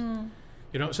tangents.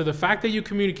 So the fact that you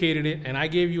communicated it and I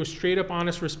gave you a straight up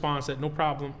honest response that no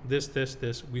problem, this,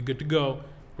 we're good to go,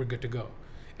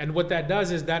 And what that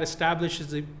does is that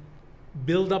establishes a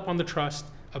build up on the trust,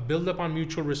 a build up on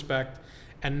mutual respect.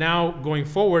 And now going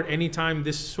forward, anytime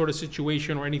this sort of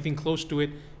situation or anything close to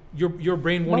it, your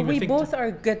brain won't even think. We both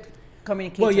are good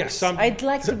communicators. Well, yes. I'd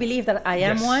like to believe that I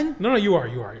am one. No, you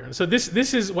are. So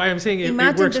this is why I'm saying it works well.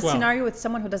 Imagine the scenario with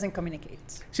someone who doesn't communicate.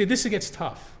 See, this gets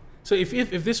tough. So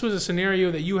if this was a scenario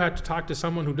that you had to talk to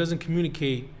someone who doesn't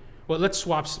communicate, well, let's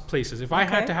swap places. If I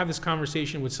had to have this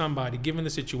conversation with somebody, given the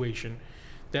situation,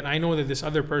 that I know that this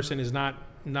other person is not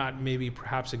maybe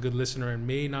perhaps a good listener and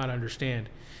may not understand,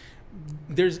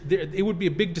 it would be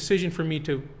a big decision for me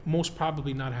to most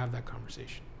probably not have that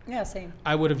conversation. Yeah, same.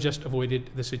 I would have just avoided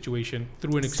the situation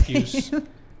through an excuse. Is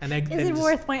it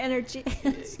worth my energy?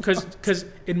 Because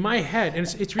in my head, and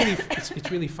it's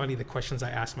really funny, the questions I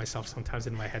ask myself sometimes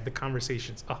in my head, the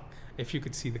conversations. Oh, if you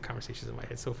could see the conversations in my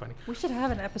head, so funny. We should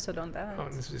have an episode on that. Oh,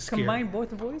 this is scary. Combine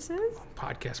both voices.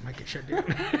 Podcast might get shut down.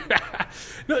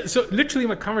 No, so literally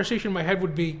my conversation in my head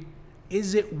would be,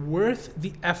 is it worth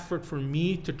the effort for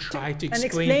me to try to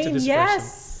explain to this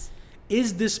person?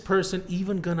 Is this person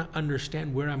even gonna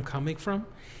understand where I'm coming from?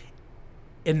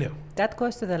 And no. That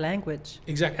goes to the language.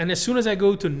 Exactly. And as soon as I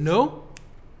go to no,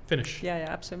 finish. Yeah,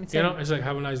 absolutely. Same. You know, it's like,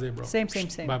 have a nice day, bro. Same.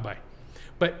 Bye.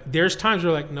 But there's times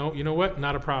where like, no, you know what?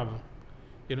 Not a problem.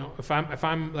 You know, if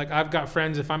I'm like, I've got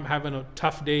friends, if I'm having a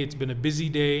tough day, it's been a busy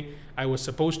day, I was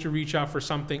supposed to reach out for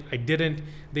something, I didn't,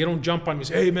 they don't jump on me and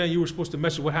say, hey man, you were supposed to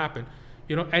message, what happened?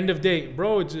 You know, end of day,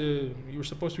 bro, it's you were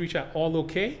supposed to reach out, all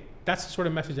okay? That's the sort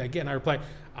of message I get. And I reply,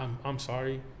 I'm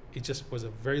sorry. It just was a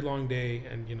very long day.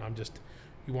 And, you know,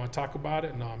 you want to talk about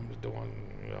it? No, I'm just doing,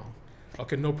 you know.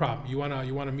 Okay, no problem. You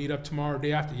wanna meet up tomorrow or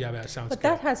day after? Yeah, that sounds good. But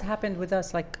that has happened with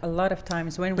us like a lot of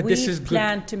times when we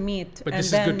plan to meet. But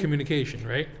this is good communication,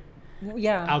 right?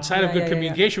 Yeah. Outside of good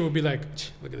communication, would be like,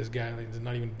 look at this guy. Like, does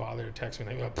not even bother to text me.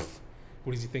 Like,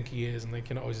 what does he think he is? And like,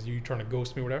 you know, is you trying to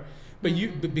ghost me or whatever? But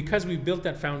but because we built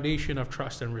that foundation of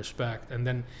trust and respect, and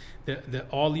then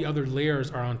all the other layers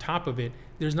are on top of it,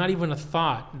 there's not even a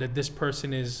thought that this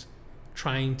person is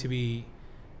trying to be,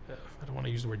 I don't want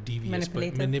to use the word devious,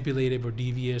 but manipulative or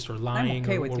devious or lying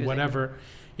or whatever.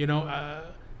 You know,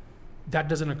 that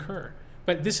doesn't occur.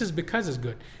 But this is because it's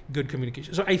good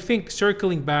communication. So I think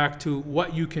circling back to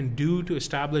what you can do to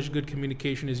establish good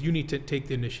communication is you need to take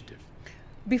the initiative.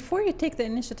 Before you take the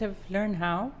initiative, learn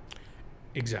how.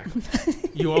 Exactly.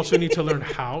 You also need to learn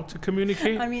how to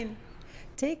communicate. I mean,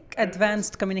 take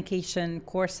advanced communication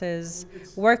courses,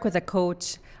 work with a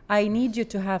coach. I need you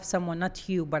to have someone, not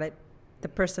you, but the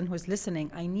person who's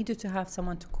listening, I need you to have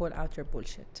someone to call out your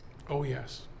bullshit. Oh,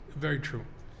 yes. Very true.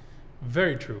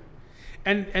 Very true.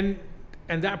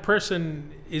 And that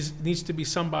person needs to be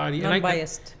somebody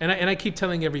non-biased. And I keep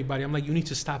telling everybody, I'm like, you need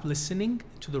to stop listening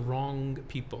to the wrong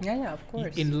people. Yeah, of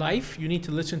course. In life, you need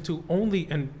to listen to only,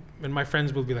 and my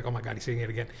friends will be like, oh my God, he's saying it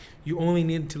again. You only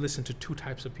need to listen to two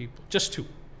types of people, just two.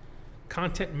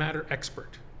 Content matter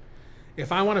expert.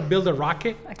 If I want to build a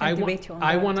rocket, I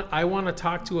want to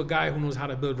talk to a guy who knows how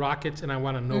to build rockets, and I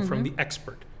want to know from the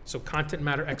expert. So content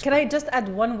matter expert. Can I just add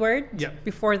one word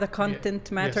before the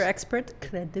content matter expert?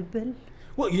 Credible.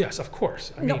 Well, yes, of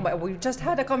course. No, but we just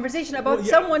had a conversation about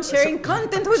someone sharing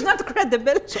content who's not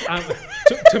credible. So,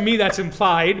 to me, that's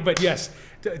implied, but yes,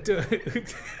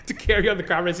 to carry on the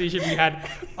conversation we had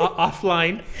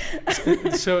offline.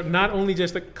 So not only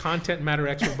just a content matter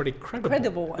expert, but a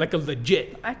credible one. Like a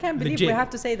legit. I can't believe we have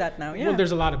to say that now. Yeah. Well,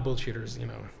 there's a lot of bullshitters, you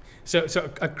know. So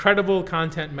a credible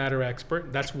content matter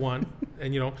expert, that's one.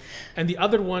 And, you know, and the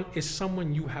other one is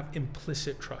someone you have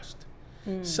implicit trust.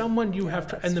 Someone you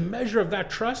have, and the measure of that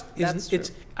trust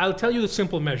is, I'll tell you the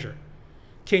simple measure.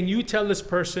 Can you tell this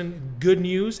person good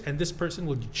news and this person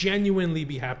will genuinely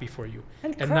be happy for you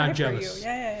and not jealous?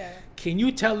 Yeah. Can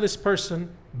you tell this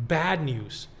person bad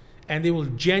news and they will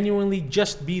genuinely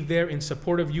just be there in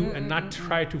support of you and not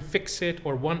try to fix it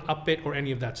or one-up it or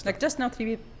any of that stuff? Like just now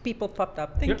 3 people popped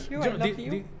up. Thank you, I love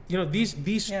you. You know, these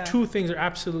two things are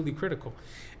absolutely critical.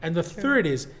 And the third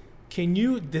is, can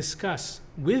you discuss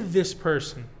with this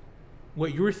person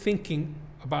what you're thinking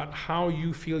about how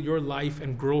you feel your life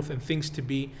and growth and things to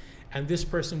be, and this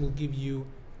person will give you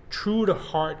true to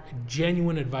heart,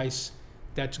 genuine advice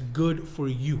that's good for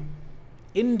you,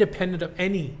 independent of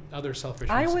any other selfish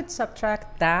reason. I would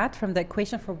subtract that from the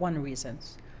equation for one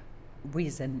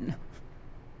reason.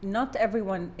 Not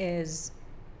everyone is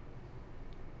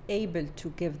able to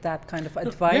give that kind of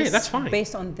advice that's fine.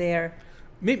 Based on their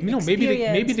maybe they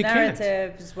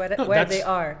narratives, can't. where they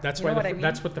are. That's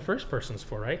that's what the first person's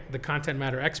for, right? The content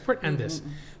matter expert and this,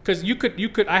 because you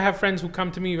could. I have friends who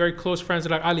come to me, very close friends,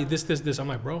 that are like, Ali, this. I'm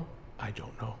like, bro, I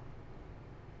don't know.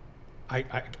 I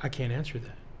can't answer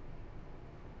that.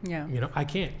 Yeah. You know, I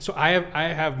can't. So I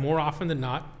have more often than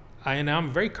not.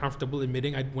 I'm very comfortable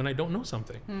admitting when I don't know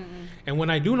something, and when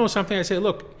I do know something, I say,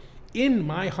 look, in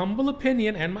my humble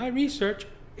opinion and my research,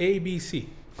 A, B, C.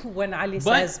 When Ali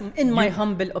says, in my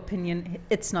humble opinion,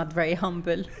 it's not very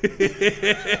humble.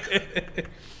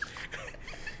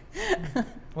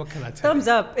 What can I tell you? Thumbs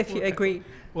up if you agree.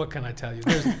 What can I tell you?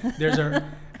 There's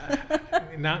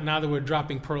now that we're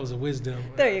dropping pearls of wisdom.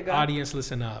 There you go. Audience,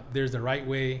 listen up. There's the right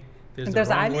way. There's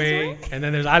wrong way. And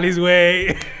then there's Ali's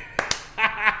way.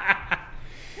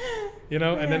 You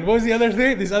know, and then what was the other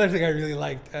thing? This other thing I really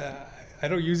liked. I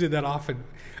don't use it that often.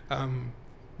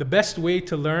 The best way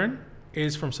to learn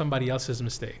is from somebody else's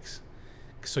mistakes,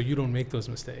 so you don't make those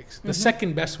mistakes. The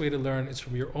second best way to learn is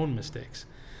from your own mistakes.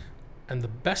 And the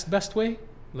best way,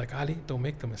 like Ali, don't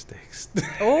make the mistakes.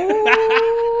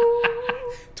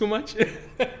 Oh. Too much?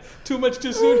 Too much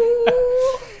too soon?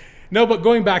 No, but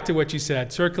going back to what you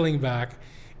said, circling back,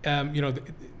 you know,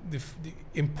 the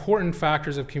important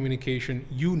factors of communication,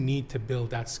 you need to build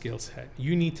that skill set.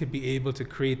 You need to be able to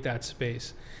create that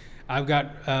space. I've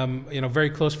got, you know, a very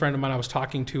close friend of mine I was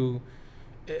talking to,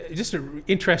 just an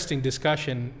interesting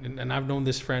discussion, and I've known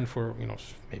this friend for, you know,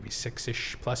 maybe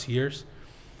 6-ish plus years.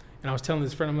 And I was telling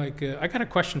this friend, I'm like, I got a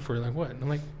question for you. Like, what? And I'm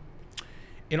like,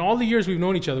 in all the years we've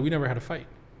known each other, we never had a fight.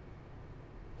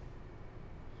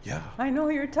 Yeah. I know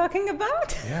who you're talking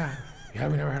about. Yeah,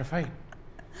 we never had a fight.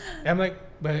 And I'm like,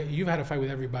 but you've had a fight with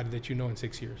everybody that you know in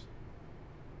 6 years.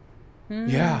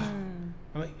 Yeah.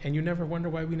 I'm like, and you never wonder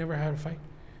why we never had a fight?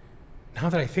 Now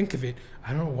that I think of it,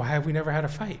 I don't know why have we never had a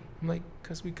fight. I'm like,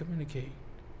 because we communicate.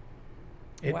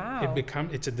 Wow.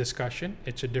 It's a discussion.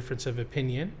 It's a difference of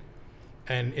opinion,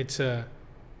 and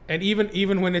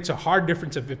even when it's a hard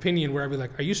difference of opinion, where I'd be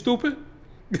like, "Are you stupid?"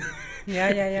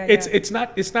 Yeah. It's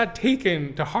not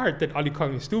taken to heart that Ali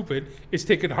called me stupid. It's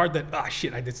taken to heart that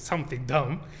shit, I did something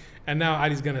dumb, and now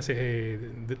Ali's gonna say, "Hey,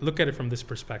 look at it from this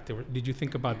perspective. Did you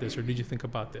think about this, or did you think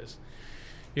about this?"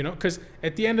 You know, because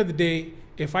at the end of the day,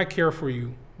 if I care for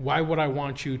you, why would I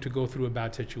want you to go through a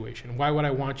bad situation? Why would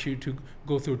I want you to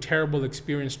go through a terrible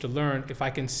experience to learn if I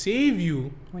can save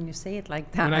you? When you say it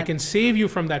like that. When I can save you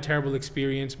from that terrible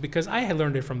experience because I had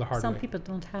learned it from the hard way. Some people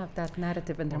don't have that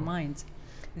narrative in their minds.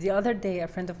 The other day, a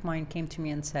friend of mine came to me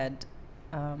and said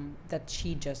that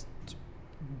she just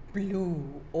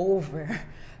blew over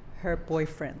her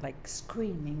boyfriend, like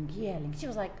screaming, yelling. She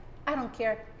was like, I don't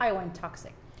care, I went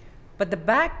toxic. But the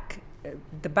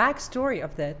backstory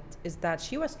of that is that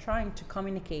she was trying to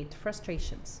communicate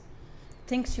frustrations,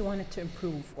 things she wanted to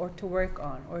improve or to work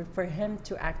on, or for him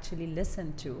to actually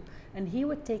listen to. And he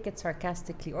would take it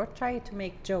sarcastically or try to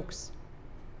make jokes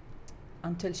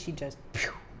until she just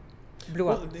blew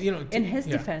up. You know, in his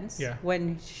defense,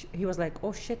 when he was like,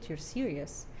 oh shit, you're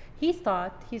serious. He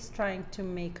thought he's trying to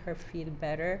make her feel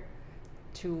better,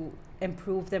 to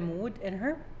improve the mood in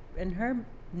her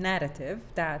narrative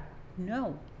that,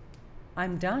 no,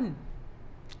 I'm done.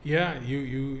 Yeah,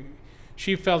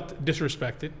 she felt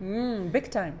disrespected.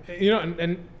 Big time. You know,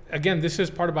 and again, this is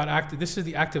part about this is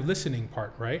the active listening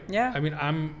part, right? Yeah. I mean,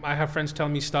 I have friends tell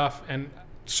me stuff, and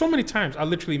so many times I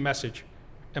literally message,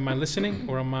 am I listening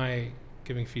or am I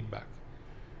giving feedback?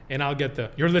 And I'll get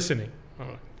you're listening.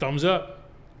 Thumbs up.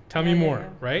 Tell me more,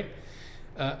 right?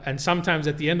 And sometimes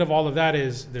at the end of all of that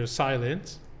there's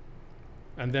silence.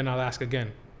 And then I'll ask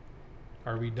again,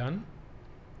 are we done?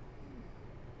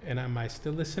 And am I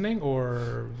still listening,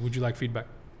 or would you like feedback?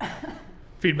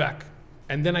 Feedback.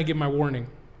 And then I give my warning.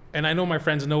 And I know my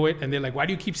friends know it, and they're like, why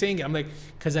do you keep saying it? I'm like,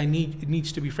 because it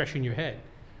needs to be fresh in your head.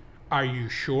 Are you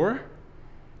sure?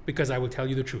 Because I will tell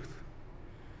you the truth.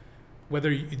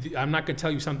 I'm not going to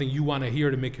tell you something you want to hear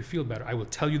to make you feel better. I will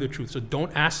tell you the truth. So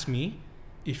don't ask me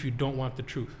if you don't want the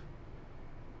truth.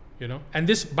 You know? And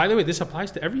this, by the way, this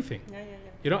applies to everything. Yeah.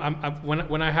 You know,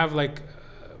 when I have like,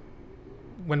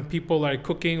 when people are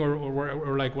cooking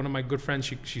or like one of my good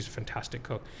friends, she's a fantastic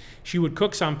cook. She would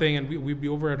cook something and we'd be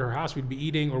over at her house, we'd be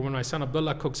eating, or when my son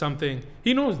Abdullah cooked something,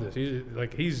 he knows this.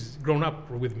 He's grown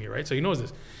up with me, right? So he knows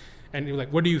this. And he's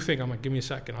like, what do you think? I'm like, give me a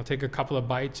second. I'll take a couple of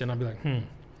bites and I'll be like,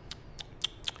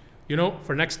 You know,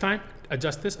 for next time,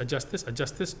 adjust this,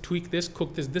 tweak this,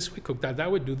 cook this way, cook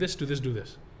that way, do this.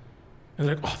 And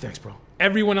they're like, oh, thanks, bro.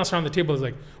 Everyone else around the table is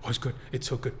like, oh, it's good. It's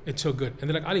so good. And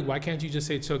they're like, Ali, why can't you just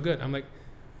say it's so good? I'm like,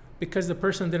 because the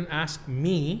person didn't ask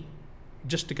me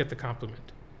just to get the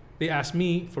compliment. They asked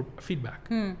me for feedback.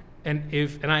 And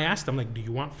I asked them, like, do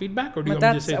you want feedback or do you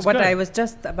want me to say it's good? That's what I was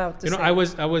just about to say. You know,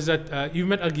 I was at, you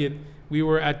met Agid. We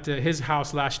were at his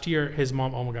house last year. His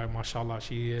mom, oh my God, mashallah,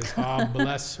 she is,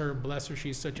 bless her.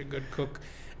 She's such a good cook.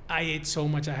 I ate so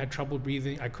much, I had trouble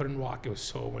breathing. I couldn't walk. It was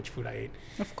so much food I ate.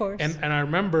 Of course. And I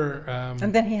remember...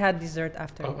 and then he had dessert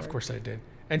afterwards. Oh, of course I did.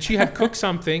 And she had cooked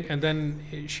something, and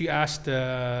then she asked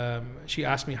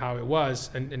me how it was,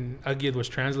 and Agid was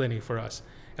translating for us.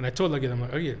 And I told Agid, I'm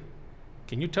like, Agid,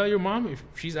 can you tell your mom if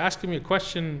she's asking me a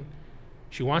question,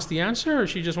 she wants the answer, or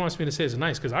she just wants me to say it's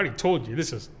nice? Because I already told you,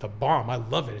 this is the bomb. I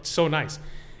love it. It's so nice.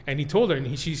 And he told her,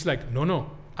 and she's like,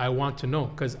 no, I want to know,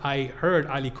 because I heard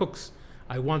Ali cooks.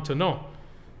 I want to know.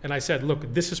 And I said,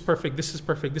 look, this is perfect.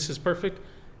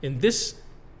 In this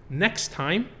next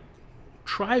time,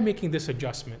 try making this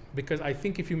adjustment, because I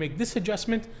think if you make this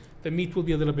adjustment, the meat will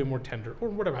be a little bit more tender, or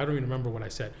whatever. I don't even remember what I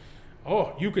said. Oh,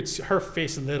 you could see her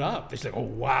face lit up. It's like, oh,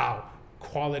 wow,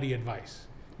 quality advice.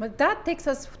 But that takes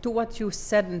us to what you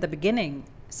said in the beginning: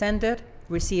 sender,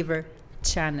 receiver,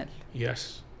 channel.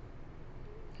 Yes.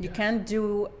 You can't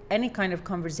do any kind of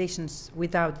conversations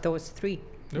without those three.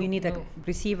 Nope, You need a no.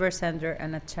 receiver, sender,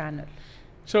 and a channel.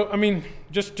 So, I mean,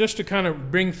 just to kind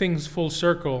of bring things full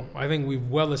circle, I think we've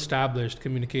well established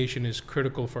communication is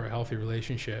critical for a healthy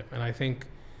relationship. And I think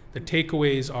the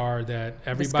takeaways are that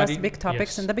everybody... Discuss big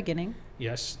topics yes, in the beginning.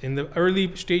 Yes. In the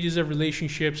early stages of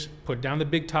relationships, put down the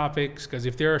big topics, because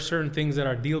if there are certain things that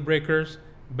are deal breakers,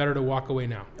 better to walk away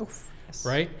now. Oof, yes.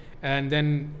 Right? And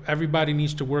then everybody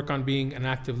needs to work on being an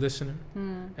active listener.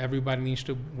 Everybody needs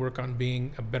to work on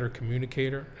being a better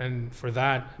communicator. And for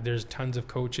that, there's tons of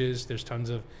coaches. There's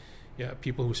tons of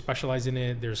people who specialize in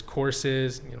it. There's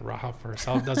courses. Raha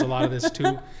herself does a lot of this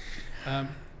too.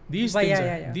 These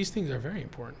things are very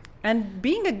important. And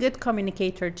being a good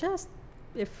communicator, just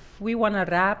if we want to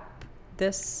wrap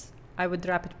this, I would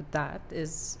wrap it with that,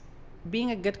 is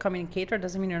being a good communicator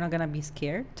doesn't mean you're not going to be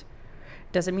scared.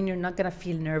 Doesn't mean you're not going to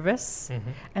feel nervous.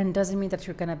 And doesn't mean that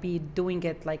you're going to be doing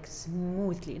it like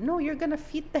smoothly. No, you're going to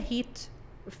feel the heat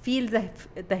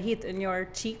in your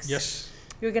cheeks. Yes.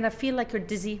 You're going to feel like you're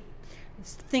dizzy.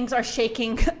 Things are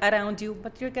shaking around you,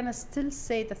 but you're going to still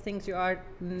say the things you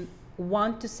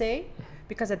want to say,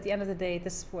 because at the end of the day,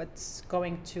 this is what's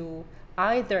going to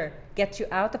either get you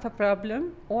out of a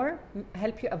problem or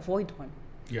help you avoid one.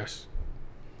 Yes.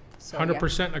 So,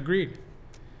 100% agreed.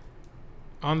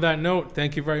 On that note,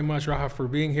 thank you very much, Raha, for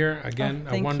being here. Again,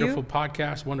 a wonderful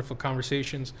podcast, wonderful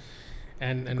conversations.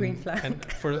 And Green flag. And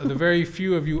for the very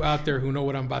few of you out there who know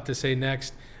what I'm about to say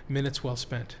next, minutes well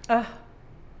spent.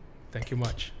 Thank you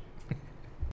much.